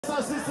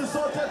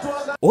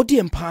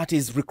ODM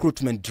Party's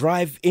recruitment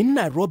drive in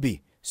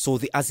Nairobi saw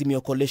the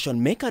Azimio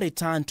coalition make a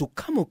return to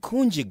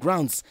Kamkunji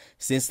Grounds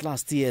since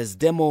last year's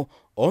demo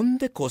on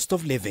the cost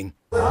of living.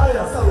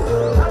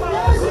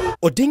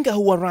 Odinga,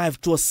 who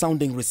arrived to a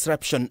sounding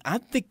reception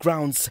at the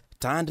grounds,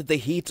 turned the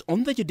heat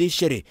on the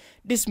judiciary,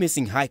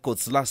 dismissing High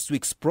Court's last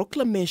week's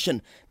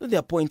proclamation that the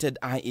appointed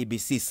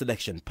IEBC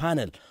selection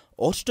panel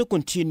ought to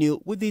continue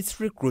with its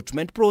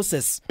recruitment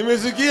process.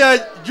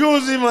 Nimesikia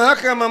juzi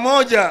mahakama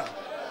moja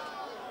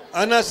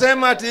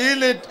anasema ati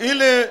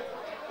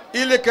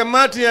ile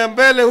kamati ya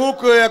mbele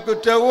huko ya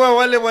kuteua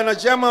wale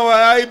wanachama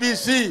wa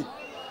IEBC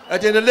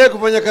ataendelea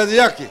kufanya kazi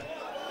yake.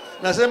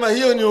 Nasema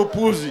hiyo ni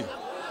upuzi.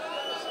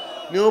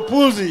 Ni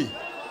upuzi.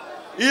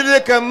 Ile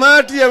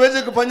kamati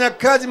haiwezi kufanya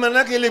kazi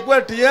manake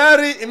ilikuwa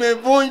tayari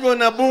imevunjwa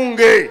na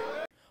bunge.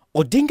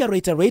 Odinga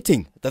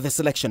reiterating that the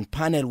selection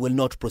panel will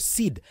not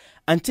proceed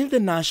until the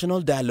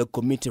National Dialogue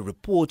Committee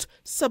report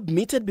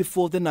submitted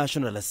before the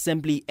National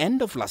Assembly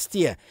end of last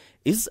year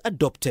is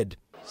adopted.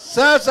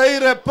 Sasa hii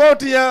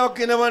repoti ya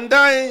kina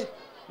Wandai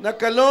na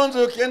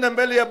Kalonzo ukienda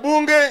mbele ya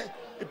bunge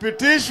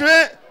ipitishwe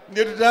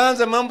ndio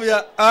tutaanza mambo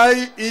ya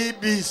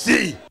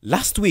IEBC.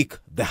 Last week,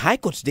 the High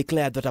Court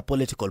declared that a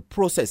political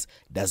process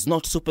does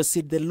not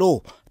supersede the law,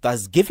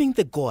 thus giving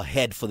the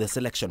go-ahead for the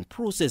selection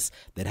process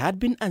that had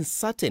been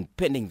uncertain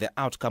pending the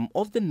outcome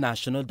of the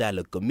National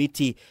Dialogue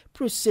Committee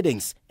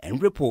proceedings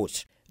and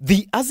report.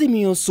 The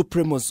Azimio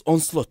Supremo's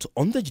onslaught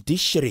on the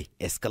judiciary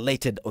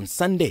escalated on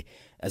Sunday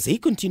as he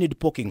continued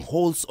poking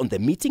holes on the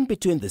meeting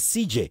between the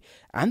CJ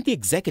and the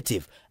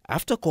executive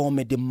after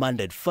Koome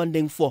demanded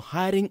funding for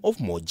hiring of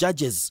more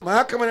judges.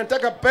 Mahakama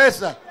inataka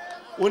pesa,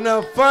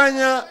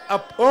 unafanya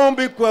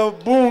ombi kwa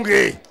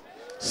bunge,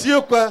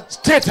 sio kwa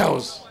State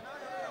House.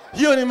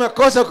 Hiyo ni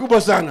makosa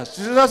kubwa sana.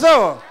 Sisi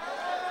sawa?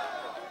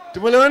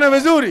 Tumeelewana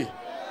vizuri?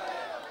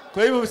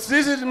 Kwa hivyo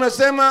sisi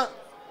tunasema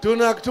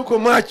tuko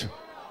macho.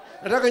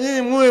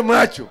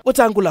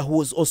 Wetangula, who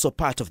was also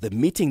part of the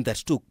meeting that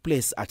took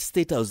place at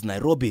State House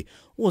Nairobi,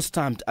 was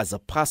termed as a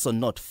person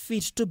not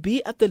fit to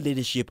be at the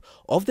leadership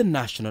of the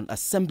National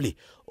Assembly,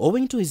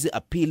 owing to his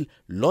appeal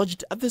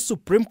lodged at the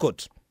Supreme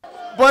Court.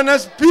 Bwana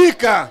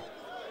Speaker,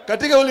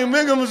 katika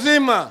ulimwengu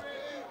mzima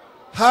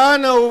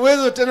hana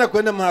uwezo tena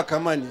kwenda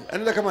mahakamani.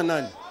 Anaenda kama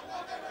nani?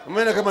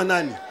 Ameenda kama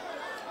nani?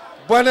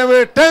 Bwana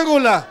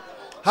Wetangula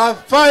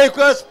hafai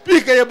kuwa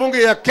speaker ya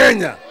bunge ya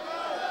Kenya.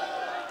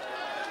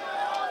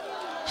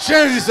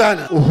 Shenzi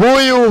sana.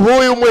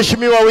 Huyu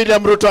Mheshimiwa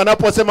William Ruto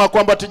anaposema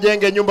kwamba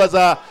tujenge nyumba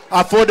za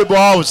affordable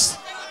house.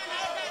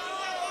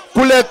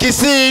 Kule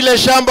Kisii, ile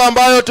shamba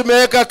ambayo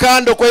tumeweka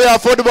kando kwa hiyo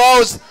affordable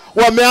house,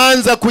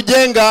 wameanza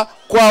kujenga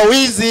kwa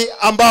wizi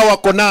ambao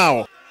wako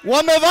nao.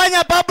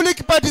 Wamefanya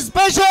public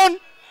participation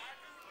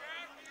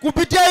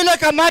kupitia ile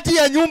kamati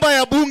ya nyumba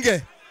ya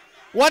bunge.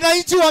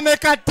 Wananchi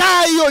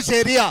wamekataa hiyo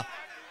sheria.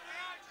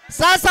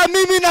 Sasa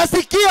mimi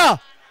nasikia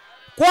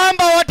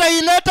kwamba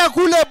wataileta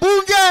kule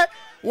bunge,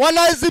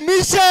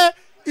 walazimishe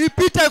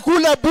ipite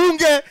kule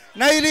bunge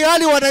na ili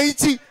hali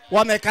wananchi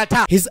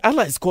wamekataa. His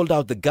allies called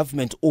out the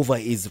government over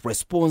his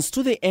response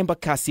to the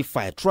Embakasi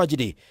fire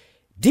tragedy.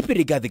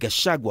 Deputy Rigathi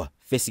Gachagua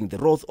facing the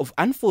wrath of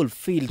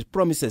unfulfilled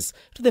promises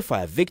to the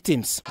fire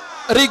victims.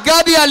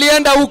 Rigathi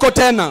alienda huko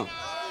tena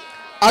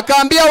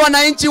akaambia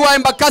wananchi wa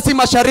Embakasi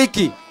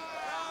Mashariki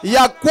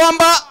ya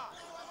kwamba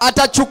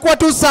atachukua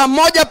tu saa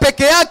moja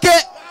peke yake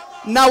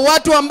na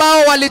watu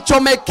ambao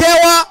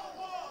walichomekewa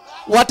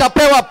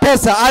watapewa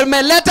pesa.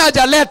 Ameleta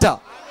hajaleta.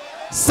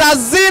 Saa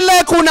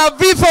zile kuna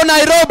vifo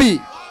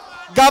Nairobi.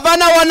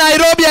 Gavana wa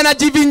Nairobi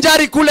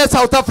anajivinjari kule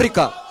South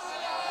Africa.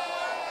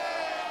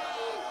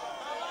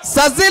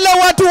 Saa zile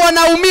watu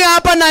wanaumia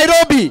hapa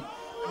Nairobi.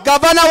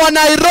 Gavana wa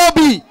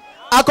Nairobi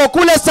ako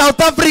kule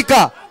South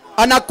Africa.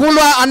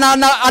 Anakulwa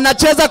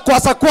anacheza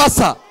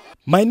kwasa.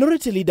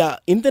 Minority Leader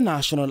in the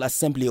National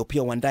Assembly,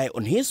 Opiyo Wandayi,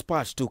 on his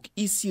part took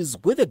issues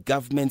with the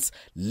government's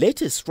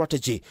latest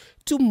strategy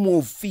to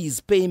move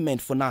fees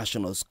payment for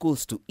national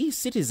schools to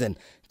e-citizen,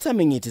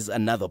 terming it as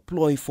another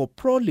ploy for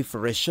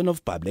proliferation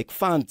of public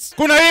funds.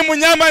 Kuna hii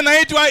mnyama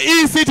inaitwa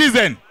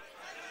e-citizen.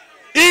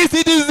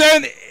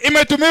 E-citizen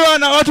imetumiwa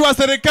na watu wa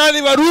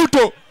serikali wa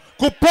Ruto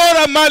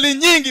kupora mali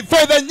nyingi,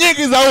 fedha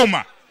nyingi za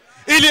umma.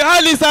 Ili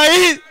hali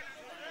sahihi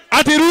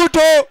ati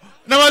Ruto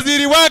na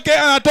waziri wake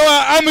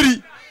anatoa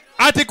amri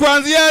ati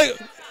kuanzia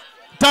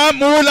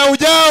muhula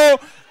ujao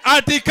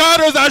ati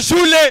karo za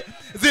shule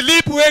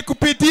zilipwe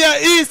kupitia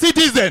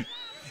e-citizen.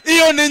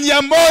 Hiyo ni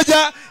njia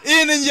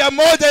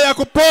moja ya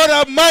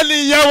kupora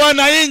mali ya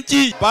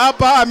wananchi.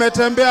 Baba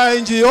ametembea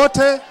nchi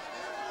yote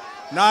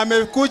na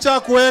amekuja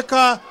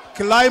kuweka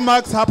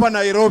climax hapa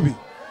Nairobi,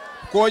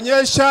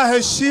 kuonyesha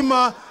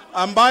heshima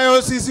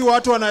ambayo sisi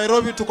watu wa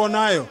Nairobi tuko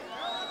nayo,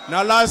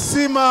 na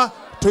lazima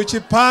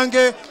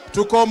tujipange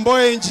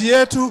tukomboe nchi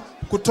yetu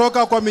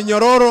kutoka kwa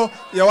minyororo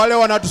ya wale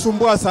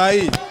wanatusumbua saa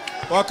hii.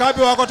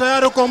 Wakapi wako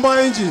tayari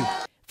kukomboa nchi.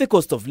 The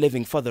cost of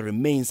living further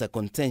remains a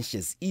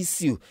contentious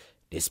issue.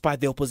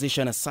 despite the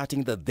opposition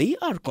asserting that they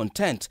are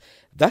content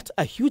that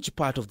a huge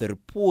part of the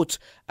report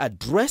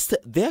addressed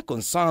their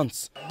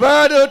concerns.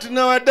 Bado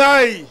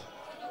tunawadai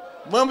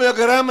mambo ya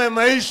gharama ya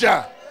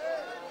maisha.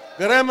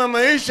 Gharama ya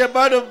maisha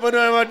bado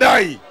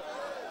tunawadai.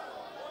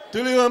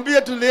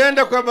 Tuliwaambia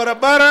tulienda kwa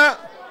barabara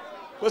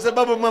kwa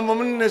sababu mambo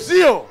mengine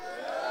sio.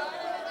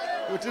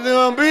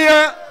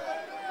 Tuliwaambia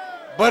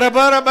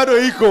barabara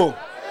bado iko.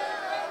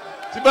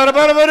 Si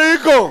barabara bado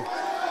iko.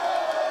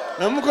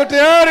 Na mko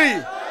tayari?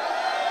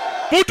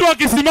 Mtu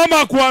akisimama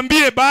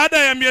akuambie baada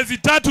ya miezi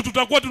 3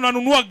 tutakuwa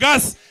tunanunua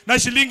gas na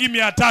shilingi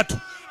 300.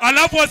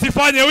 Alafu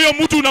asifanye, huyo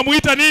mtu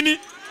unamuita nini?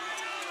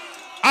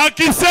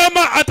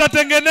 Akisema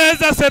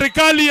atatengeneza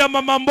serikali ya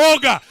mama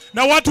mboga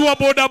na watu wa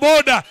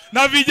bodaboda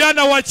na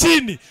vijana wa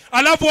chini,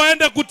 alafu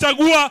aende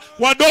kuchagua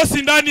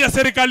wadosi ndani ya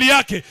serikali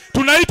yake,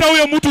 tunaita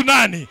huyo mtu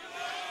nani?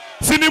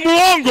 Si ni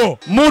muongo?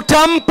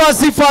 Mutampa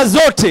sifa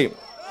zote,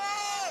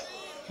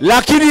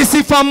 lakini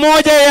sifa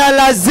moja ya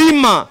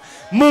lazima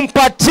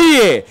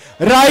mumpatie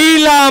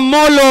Raila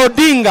Amolo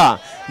Odinga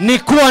ni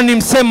kuwa ni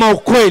msema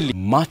ukweli.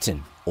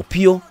 Martin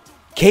Opio,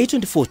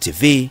 K24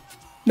 TV,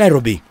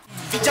 Nairobi.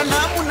 Vijana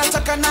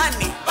mnataka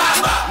nani?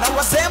 Baba. Na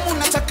wazee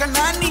mnataka